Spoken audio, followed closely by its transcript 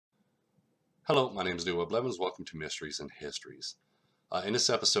Hello, my name is Leroy Blevins. Welcome to Mysteries and Histories. In this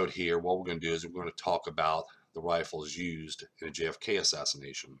episode here, what we're going to do is we're going to talk about the rifles used in a JFK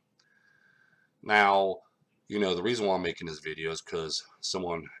assassination. Now, the reason why I'm making this video is because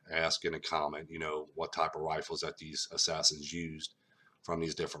someone asked in a comment, what type of rifles that these assassins used from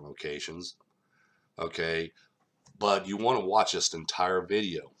these different locations. Okay, but you want to watch this entire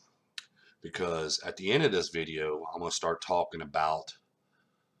video because at the end of this video, I'm going to start talking about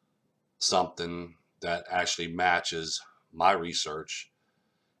something that actually matches my research,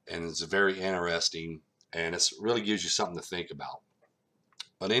 and it's very interesting, and it really gives you something to think about.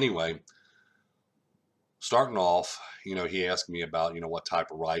 But anyway, starting off, he asked me about what type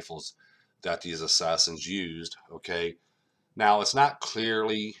of rifles that these assassins used. Okay, now it's not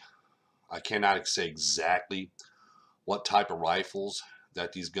clearly, I cannot say exactly what type of rifles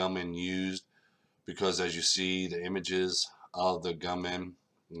that these gunmen used, because as you see the images of the gunmen,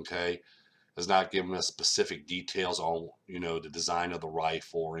 okay, has not given us specific details on the design of the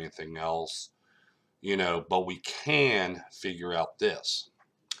rifle or anything else, but we can figure out this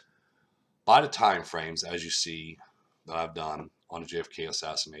by the time frames, as you see that I've done on the JFK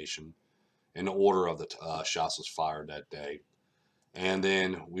assassination, in the order of the shots was fired that day, and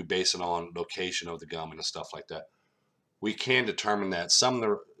then we base it on location of the gunman and stuff like that. We can determine that some of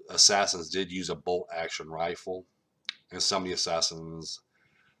the assassins did use a bolt action rifle, and some of the assassins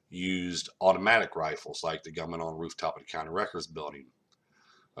used automatic rifles, like the gunman on the rooftop of the county records building.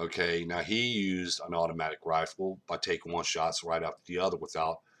 Okay, now he used an automatic rifle by taking one shots right after the other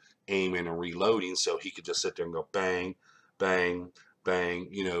without aiming and reloading, so he could just sit there and go bang, bang, bang,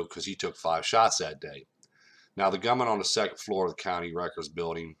 because he took 5 shots that day. Now the gunman on the second floor of the county records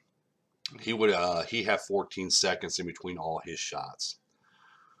building, he had 14 seconds in between all his shots.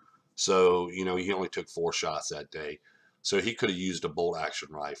 So, he only took 4 shots that day. So he could have used a bolt action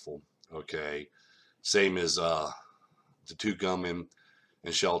rifle. Okay. Same as the 2 gunmen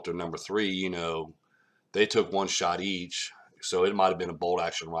in shelter number 3, they took 1 shot each. So it might have been a bolt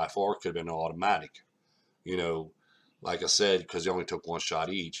action rifle, or it could have been an automatic. Like I said, because they only took 1 shot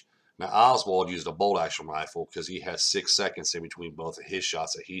each. Now Oswald used a bolt action rifle because he had 6 seconds in between both of his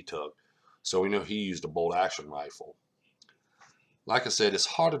shots that he took. So we know he used a bolt action rifle. Like I said, it's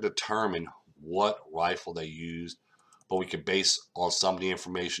hard to determine what rifle they used, but we could base on some of the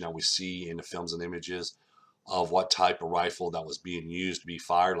information that we see in the films and images of what type of rifle that was being used to be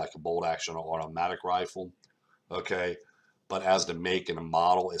fired, like a bolt action or automatic rifle. Okay, but as the make and the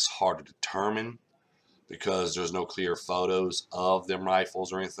model, it's hard to determine because there's no clear photos of them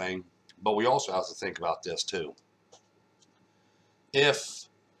rifles or anything. But we also have to think about this too. If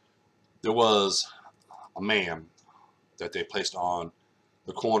there was a man that they placed on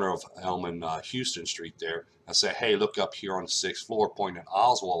the corner of Elm and Houston Street there and say, hey, look up here on the 6th floor, pointing in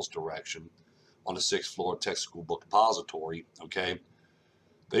Oswald's direction on the 6th floor Texas School Book Depository, okay,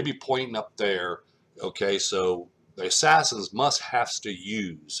 they'd be pointing up there, okay, so the assassins must have to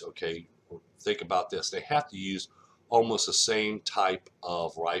use, okay, think about this, they have to use almost the same type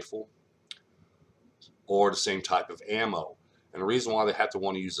of rifle or the same type of ammo. And the reason why they have to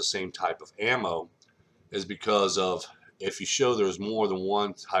want to use the same type of ammo is because of, if you show there's more than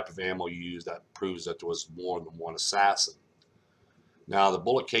one type of ammo used, that proves that there was more than one assassin. Now, the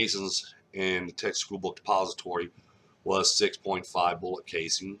bullet casings in the Texas School Book Depository was 6.5 bullet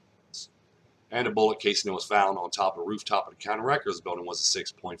casings, and the bullet casing that was found on top of the rooftop of the county records building was a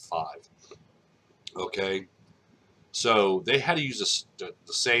 6.5. Okay, so they had to use the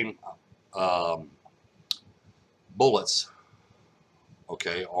same bullets,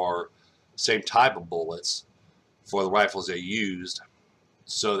 okay, or same type of bullets for the rifles they used,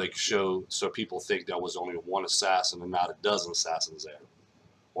 so they could show, so people think there was only 1 assassin and not a dozen assassins there,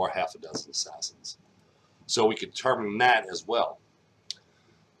 or half a dozen assassins. So we could determine that as well.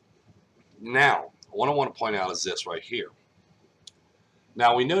 Now, what I want to point out is this right here.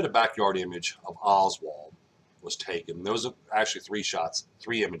 Now, we know the backyard image of Oswald was taken. There was actually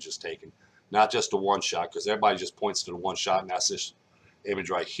 3 images taken, not just the 1 shot, because everybody just points to the 1 shot, and that's this image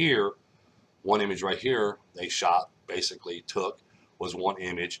right here. 1 image right here they shot, basically took, was 1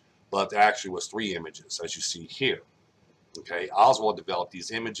 image, but there actually was 3 images, as you see here. Okay, Oswald developed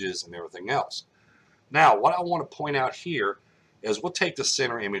these images and everything else. Now, what I want to point out here is we'll take the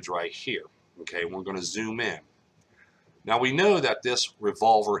center image right here. Okay, we're going to zoom in. Now, we know that this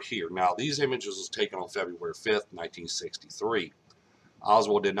revolver here, now these images was taken on February 5th, 1963.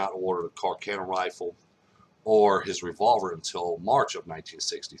 Oswald did not order the Carcano rifle or his revolver until March of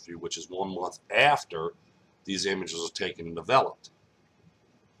 1963, which is 1 month after these images were taken and developed.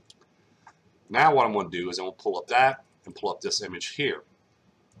 Now what I'm going to do is I'm going to pull up that and pull up this image here.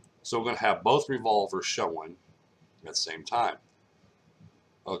 So we're going to have both revolvers showing at the same time.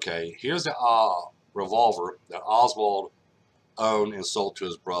 Okay, here's the revolver that Oswald owned and sold to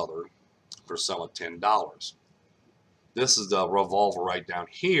his brother for a sum of $10. This is the revolver right down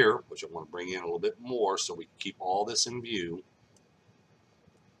here, which I want to bring in a little bit more so we can keep all this in view.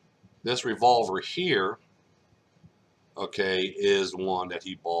 This revolver here, okay, is one that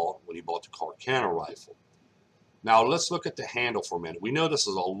he bought when he bought the Carcano rifle. Now let's look at the handle for a minute. We know this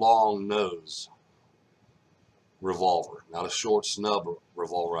is a long nose revolver, not a short snub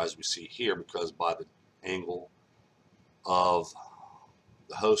revolver as we see here, because by the angle of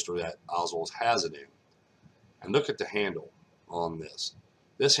the holster that Oswald has it in. And look at the handle on this.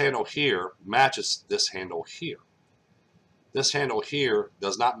 This handle here matches this handle here. This handle here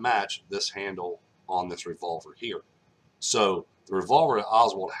does not match this handle on this revolver here. So the revolver that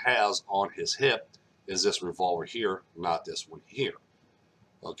Oswald has on his hip is this revolver here, not this one here.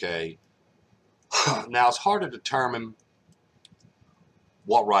 Okay. Now it's hard to determine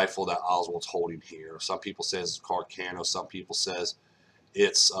what rifle that Oswald's holding here. Some people say it's Carcano. Some people says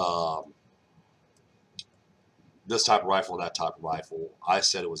it's this type of rifle, that type of rifle. I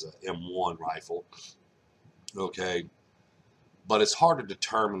said it was an M1 rifle. Okay. But it's hard to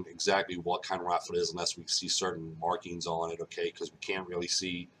determine exactly what kind of rifle it is unless we see certain markings on it, okay, because we can't really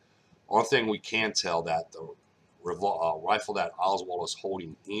see. One thing we can tell that the rifle that Oswald is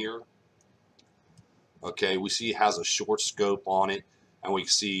holding here, okay, we see it has a short scope on it, and we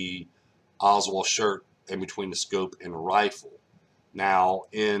see Oswald's shirt in between the scope and the rifle. Now,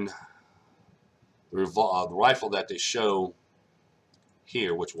 in the rifle that they show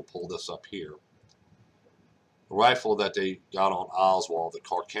here, which we'll pull this up here, the rifle that they got on Oswald, the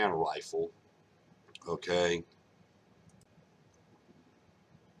Carcano rifle, okay,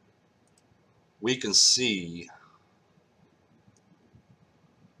 we can see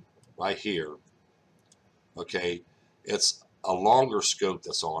right here, okay, it's a longer scope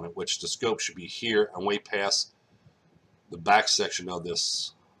that's on it, which the scope should be here and way past the back section of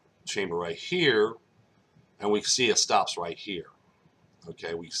this chamber right here, and we can see it stops right here.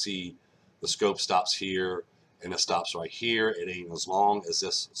 Okay, we see the scope stops here and it stops right here. It ain't as long as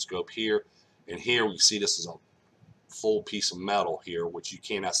this scope here, and here we see this is a full piece of metal here, which you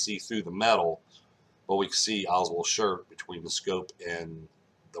cannot see through the metal, but we can see Oswald's shirt between the scope and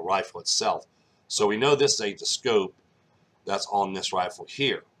the rifle itself. So we know this ain't the scope that's on this rifle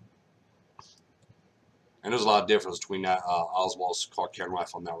here. And there's a lot of difference between that Oswald's Carcano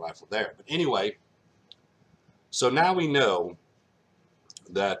rifle and that rifle there. But anyway, so now we know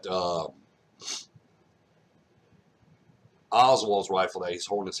that Oswald's rifle that he's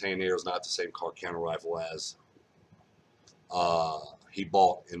holding his hand here is not the same Carcano rifle as he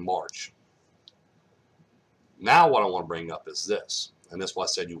bought in March. Now what I want to bring up is this, and that's why I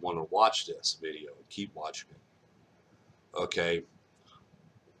said you want to watch this video and keep watching it. Okay,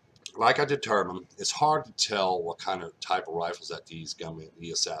 like I determined, it's hard to tell what kind of type of rifles that these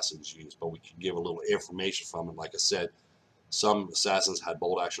the assassins use, but we can give a little information from it. Like I said, some assassins had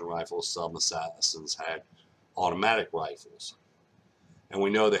bolt action rifles, some assassins had automatic rifles, and we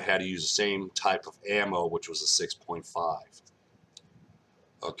know they had to use the same type of ammo, which was a 6.5.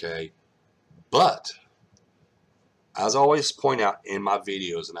 Okay, but as I always point out in my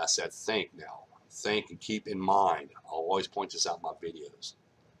videos, and I said think and keep in mind, I'll always point this out in my videos.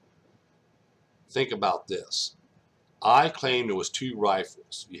 Think about this. I claim there was two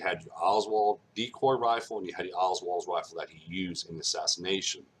rifles. You had your Oswald decoy rifle and you had the Oswald's rifle that he used in the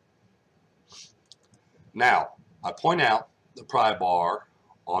assassination. Now, I point out the pry bar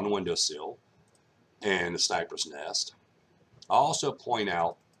on the windowsill and the sniper's nest. I also point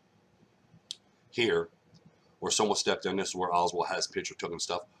out here where someone stepped in. This is where Oswald has his picture took and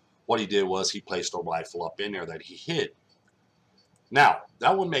stuff. What he did was he placed a rifle up in there that he hid. Now,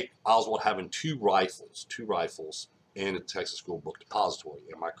 that would make Oswald having two rifles in the Texas School Book Depository.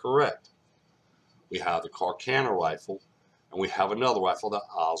 Am I correct? We have the Carcano rifle, and we have another rifle that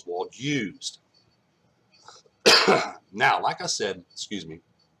Oswald used. Now, like I said, excuse me,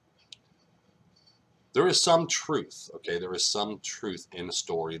 there is some truth, okay? There is some truth in the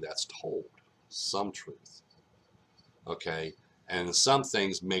story that's told. Some truth, okay? And some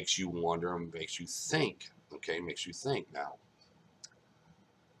things makes you wonder and makes you think, okay? Makes you think now.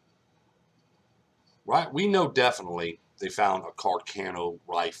 Right, we know definitely they found a Carcano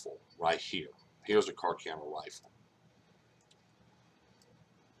rifle right here. Here's a Carcano rifle.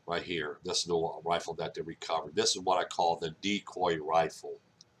 Right here. This is the rifle that they recovered. This is what I call the decoy rifle.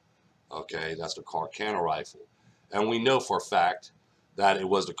 Okay, that's the Carcano rifle. And we know for a fact that it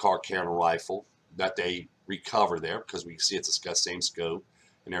was the Carcano rifle that they recovered there, because we see it's the same scope.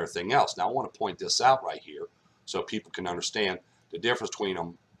 and everything else. Now I want to point this out right here so people can understand the difference between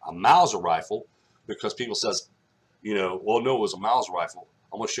a Mauser rifle, because people says, you know, well, no, it was a Mauser rifle.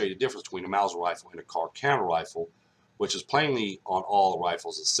 I'm going to show you the difference between a Mauser rifle and a car counter rifle, which is plainly on all the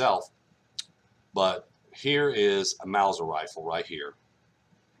rifles itself. But here is a Mauser rifle right here,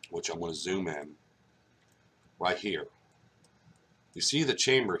 which I'm going to zoom in right here. You see the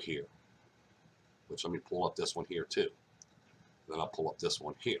chamber here, which let me pull up this one here too. Then I'll pull up this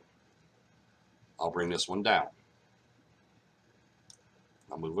one here. I'll bring this one down.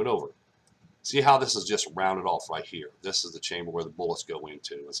 I'll move it over. See how this is just rounded off right here. This is the chamber where the bullets go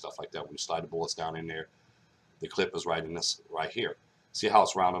into and stuff like that. When you slide the bullets down in there, the clip is right in this right here. See how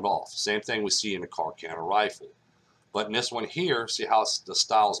it's rounded off. Same thing we see in the car counter rifle. But in this one here, see how the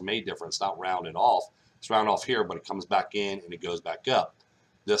style is made different. It's not rounded off. It's rounded off here, but it comes back in and it goes back up.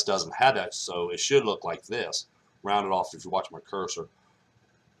 This doesn't have that, so it should look like this. Rounded off if you watch my cursor,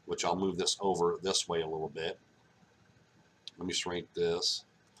 which I'll move this over this way a little bit. Let me shrink this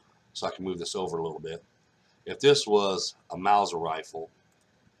so I can move this over a little bit. If this was a Mauser rifle,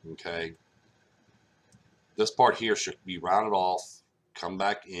 okay, this part here should be rounded off, come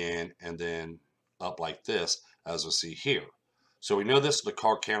back in, and then up like this, as we see here. So we know this is the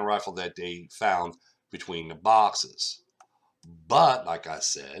car counter rifle that they found between the boxes. But, like I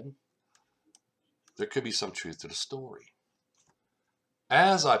said, there could be some truth to the story.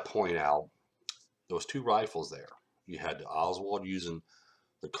 As I point out, those two rifles there, you had the Oswald using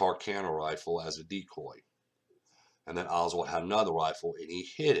the car counter rifle as a decoy. And then Oswald had another rifle and he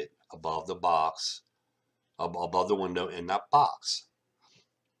hid it above the box, above the window in that box.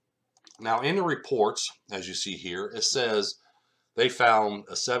 Now in the reports, as you see here, it says they found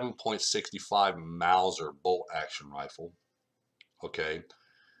a 7.65 Mauser bolt action rifle. Okay.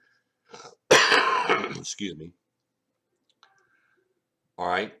 Excuse me. All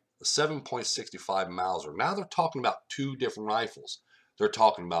right. A 7.65 Mauser. Now they're talking about two different rifles. They're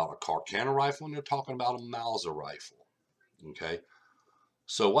talking about a car counter rifle and they're talking about a Mauser rifle. Okay.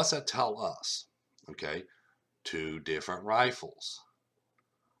 So what's that tell us? Okay. Two different rifles.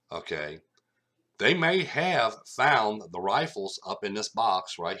 Okay. They may have found the rifles up in this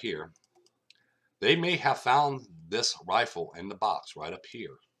box right here. They may have found this rifle in the box right up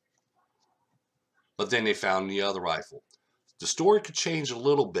here. But then they found the other rifle. The story could change a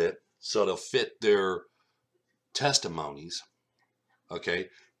little bit so it'll fit their testimonies. Okay.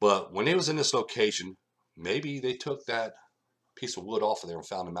 But when it was in this location, maybe they took that piece of wood off of there and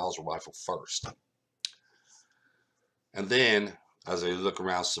found the Mauser rifle first. And then, as they look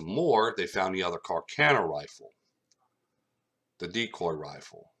around some more, they found the other car counter rifle, the decoy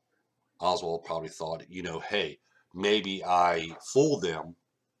rifle. Oswald probably thought, you know, hey, maybe I fooled them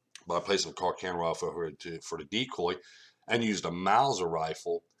by placing a car counter rifle for the decoy and used a Mauser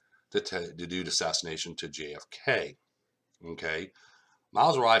rifle to do the assassination to JFK. Okay.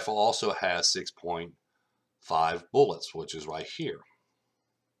 Mauser rifle also has 6.5 bullets, which is right here.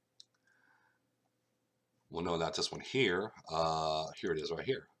 Well, no, not this one here. Here it is right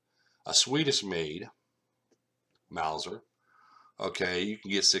here. A Swedish-made Mauser. Okay, you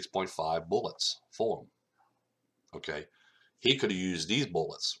can get 6.5 bullets for them. Okay, he could have used these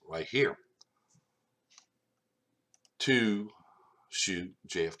bullets right here to shoot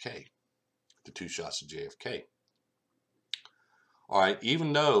JFK, the two shots of JFK. All right,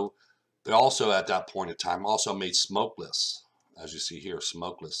 even though they also at that point in time also made smokeless, as you see here,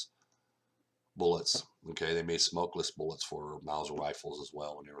 smokeless bullets. Okay, they made smokeless bullets for Mauser rifles as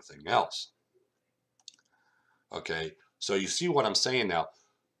well and everything else. Okay, so you see what I'm saying now.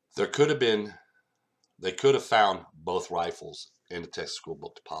 There could have been, they could have found both rifles in the Texas School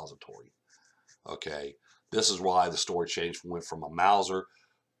Book Depository. Okay, this is why the story changed, went from a Mauser,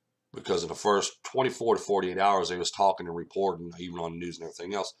 because in the first 24 to 48 hours, they was talking and reporting, even on the news and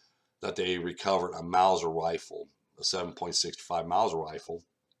everything else, that they recovered a Mauser rifle, a 7.65 Mauser rifle.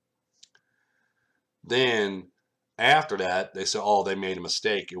 Then after that, they said, oh, they made a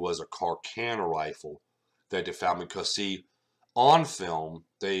mistake. It was a car counter rifle that they found, because see, on film,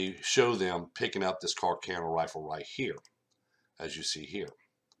 they show them picking up this car counter rifle right here, as you see here.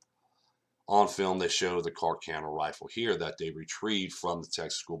 On film, they show the car counter rifle here that they retrieved from the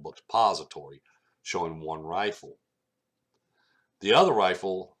Texas School Book Depository, showing one rifle. The other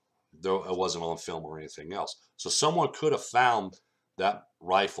rifle, though, it wasn't on film or anything else. So someone could have found that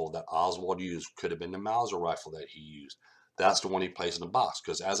rifle that Oswald used, could have been the Mauser rifle that he used. That's the one he placed in the box.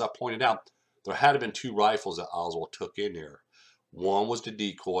 Because as I pointed out, there had been two rifles that Oswald took in there. One was the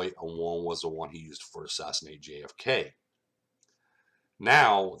decoy, and one was the one he used for assassinate JFK.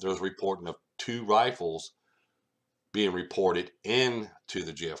 Now, there's reporting of two rifles being reported into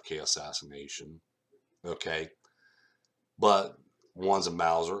the JFK assassination. Okay. But one's a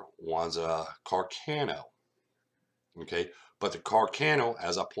Mauser, one's a Carcano. Okay. But the Carcano,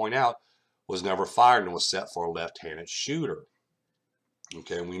 as I point out, was never fired and was set for a left-handed shooter.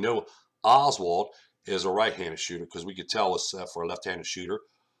 Okay. And we know Oswald is a right-handed shooter because we could tell it was set for a left-handed shooter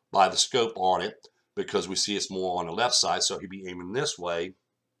by the scope on it, because we see it's more on the left side. So he'd be aiming this way.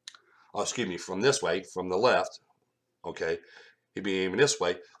 Oh, excuse me, from this way, from the left. Okay. He'd be aiming this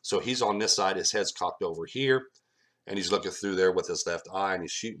way. So he's on this side. His head's cocked over here. And he's looking through there with his left eye, and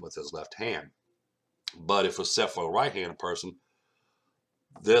he's shooting with his left hand. But if it was set for a right-handed person,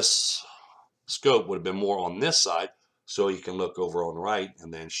 this scope would have been more on this side, so you can look over on the right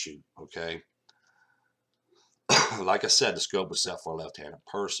and then shoot, okay? Like I said, the scope was set for a left-handed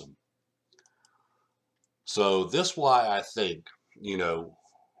person. So this why I think,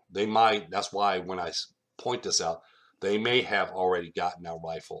 they might, that's why when I point this out, they may have already gotten that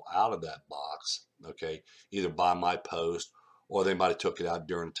rifle out of that box, okay, either by my post or they might have took it out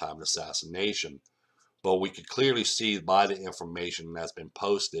during the time of assassination. But we could clearly see by the information that's been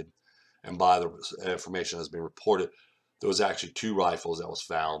posted and by the information that's been reported, there was actually 2 rifles that was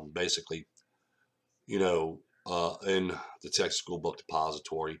found basically, in the Texas School Book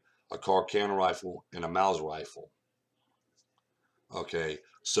Depository, a Carcano rifle and a Mauser rifle. Okay,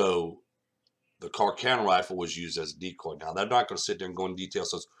 so the Carcano rifle was used as a decoy. Now, they're not going to sit there and go into detail.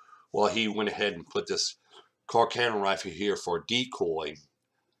 So, well, he went ahead and put this Carcano rifle here for a decoy,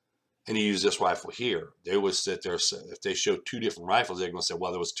 and he used this rifle here. They would sit there, if they showed 2 different rifles, they're going to say,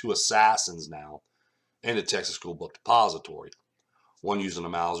 well, there was 2 assassins now in the Texas School Book Depository. One using a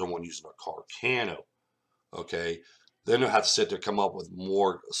Mauser, one using a Carcano. Okay, then they'll have to sit there, come up with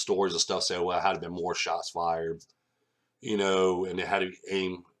more stories and stuff, say, well, it had to have been more shots fired, and it had to be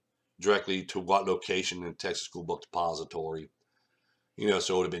aimed directly to what location in the Texas School Book Depository.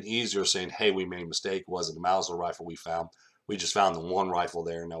 So it would have been easier saying, hey, we made a mistake. It wasn't the Mauser rifle we found. We just found the 1 rifle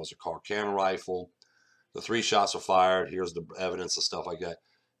there, and that was a Carcano rifle. The 3 shots were fired. Here's the evidence and stuff like that.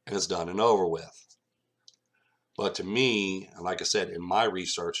 And it's done and over with. But to me, and like I said, in my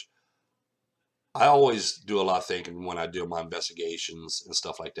research, I always do a lot of thinking when I do my investigations and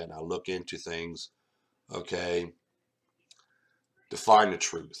stuff like that. And I look into things, okay, to find the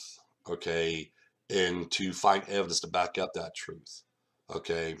truth, okay, and to find evidence to back up that truth,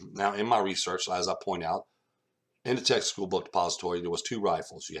 okay. Now, in my research, as I point out, in the Texas School Book Depository, there was 2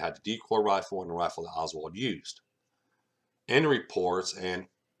 rifles. You had the decoy rifle and the rifle that Oswald used. In the reports, and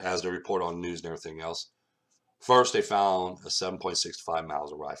as they report on the news and everything else, first they found a 7.65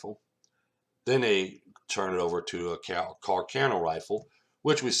 Mauser rifle. Then they turned it over to a Carcano rifle,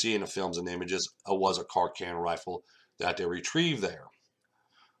 which we see in the films and images was a Carcano rifle that they retrieved there.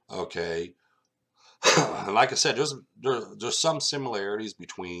 Okay. Like I said, there's some similarities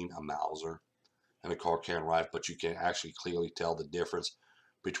between a Mauser and a Carcano rifle, but you can actually clearly tell the difference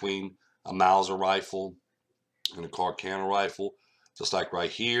between a Mauser rifle and a Carcano rifle. Just like right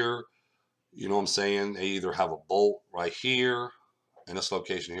here, you know what I'm saying? They either have a bolt right here in this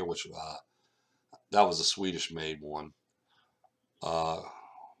location here, which that was a Swedish-made one.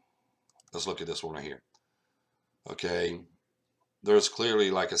 Let's look at this one right here. Okay, there's clearly,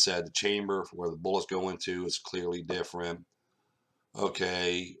 like I said, the chamber where the bullets go into is clearly different.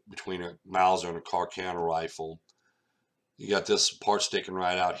 Okay, between a Mauser and a Carcano rifle. You got this part sticking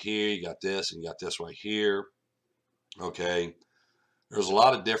right out here. You got this, and you got this right here. Okay, there's a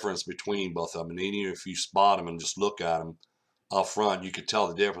lot of difference between both of them. And even if you spot them and just look at them up front, you could tell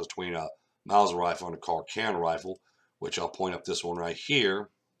the difference between a Mauser rifle and a Carcano rifle, which I'll point up this one right here.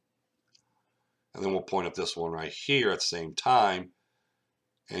 And then we'll point up this one right here at the same time.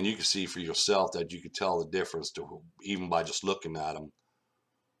 And you can see for yourself that you can tell the difference, even by just looking at them,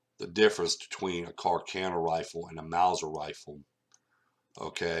 the difference between a Carcano rifle and a Mauser rifle.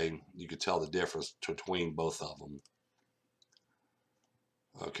 Okay, you can tell the difference between both of them.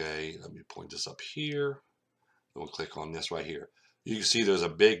 Okay, let me point this up here. Then we'll click on this right here. You can see there's a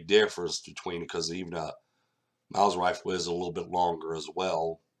big difference between, because even a Mauser rifle is a little bit longer as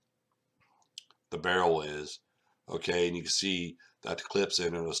well. The barrel is. Okay, and you can see that the clips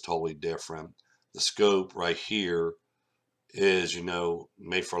in it is totally different. The scope right here is,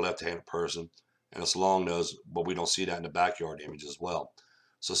 made for a left-handed person, and it's long nose, but we don't see that in the backyard image as well.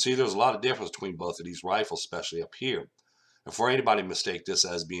 So see, there's a lot of difference between both of these rifles, especially up here. And for anybody to mistake this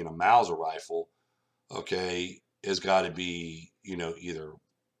as being a Mauser rifle, okay, it's got to be, either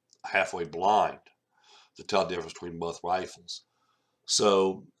halfway blind to tell the difference between both rifles.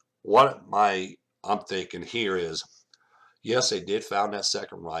 So what I'm thinking here is, yes, they did found that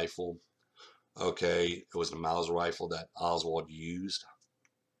second rifle, Okay, it was the Mauser rifle that Oswald used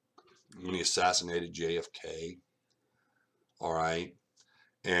when he assassinated JFK. All right,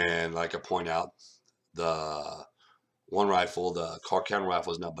 and like I point out, the one rifle, the car counter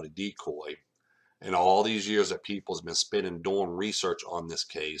rifle, is not but a decoy. And all these years that people's been spending doing research on this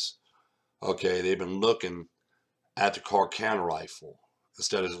case, okay, they've been looking at the car counter rifle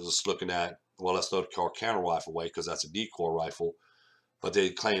instead of just looking at, well, let's throw the car counter rifle away because that's a decoy rifle. But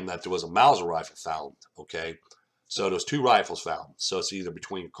they claim that there was a Mauser rifle found. Okay, so there's two rifles found. So it's either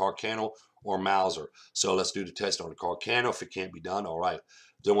between Carcano or Mauser. So let's do the test on the Carcano. If it can't be done, all right.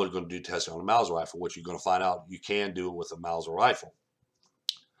 Then we're going to do testing on the Mauser rifle, which you're going to find out you can do it with a Mauser rifle,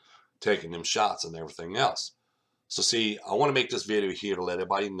 taking them shots and everything else. So see, I want to make this video here to let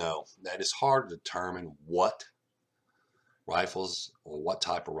everybody know that it's hard to determine what rifles or what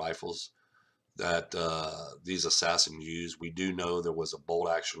type of rifles that these assassins used. We do know there was a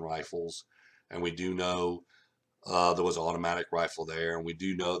bolt action rifles, and we do know there was an automatic rifle there, and we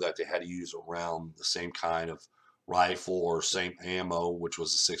do know that they had to use around the same kind of rifle or same ammo, which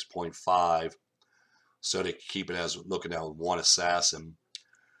was a 6.5, so they could keep it as looking at one assassin.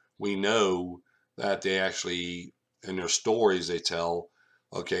 We know that they actually, in their stories they tell,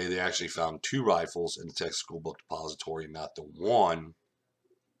 okay, they actually found two rifles in the Texas School Book Depository, not the one.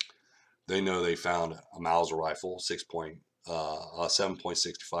 They know they found a Mauser rifle,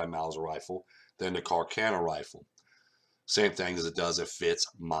 7.65 Mauser rifle, then the Carcano rifle. Same thing as it does, it fits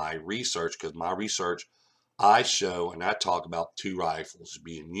my research, because my research, I show and I talk about two rifles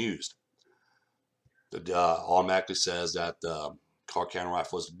being used. It automatically says that the Carcano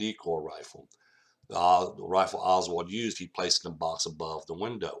rifle is a decoy rifle. The rifle Oswald used, he placed in a box above the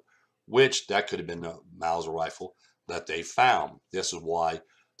window, which that could have been the Mauser rifle that they found. This is why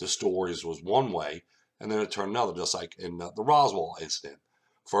the stories was one way, and then it turned another, just like in the Roswell incident.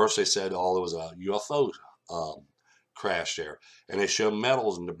 First, they said, oh, there was a UFO crash there, and they showed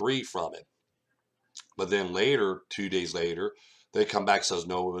metals and debris from it. But then later, 2 days later, they come back and says,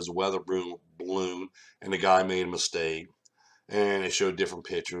 no, it was a weather balloon, and the guy made a mistake. And they showed different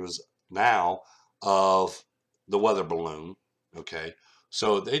pictures now of the weather balloon. Okay,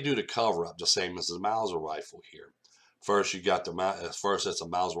 so they do the cover up the same as the Mauser rifle here. First, you got first it's a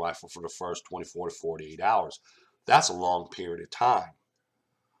Mauser rifle for the first 24 to 48 hours. That's a long period of time.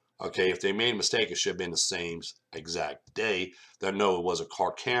 Okay, if they made a mistake, it should have been the same exact day. That no, it was a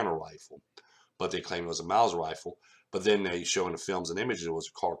Carcano rifle, but they claimed it was a Mauser rifle. But then they show in the films and images it was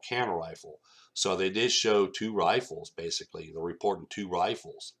a Carcano rifle. So they did show two rifles, basically. They're reporting two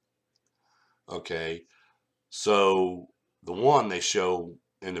rifles. Okay, so the one they show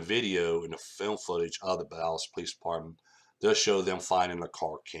in the video, in the film footage of the Dallas Police Department, they'll show them finding a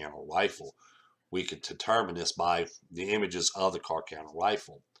Carcano rifle. We could determine this by the images of the Carcano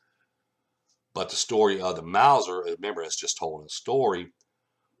rifle. But the story of the Mauser, remember, it's just told a story,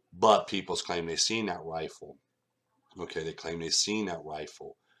 but people's claim they've seen that rifle. Okay, they claim they've seen that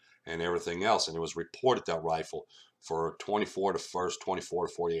rifle and everything else, and it was reported that rifle for 24 to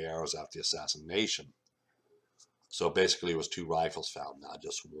 48 hours after the assassination. So basically it was two rifles found, not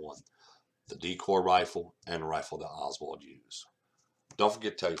just one. The decoy rifle and the rifle that Oswald used. Don't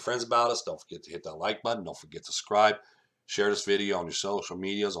forget to tell your friends about us. Don't forget to hit that like button. Don't forget to subscribe. Share this video on your social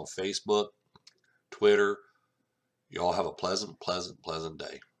medias, on Facebook, Twitter. You all have a pleasant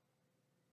day.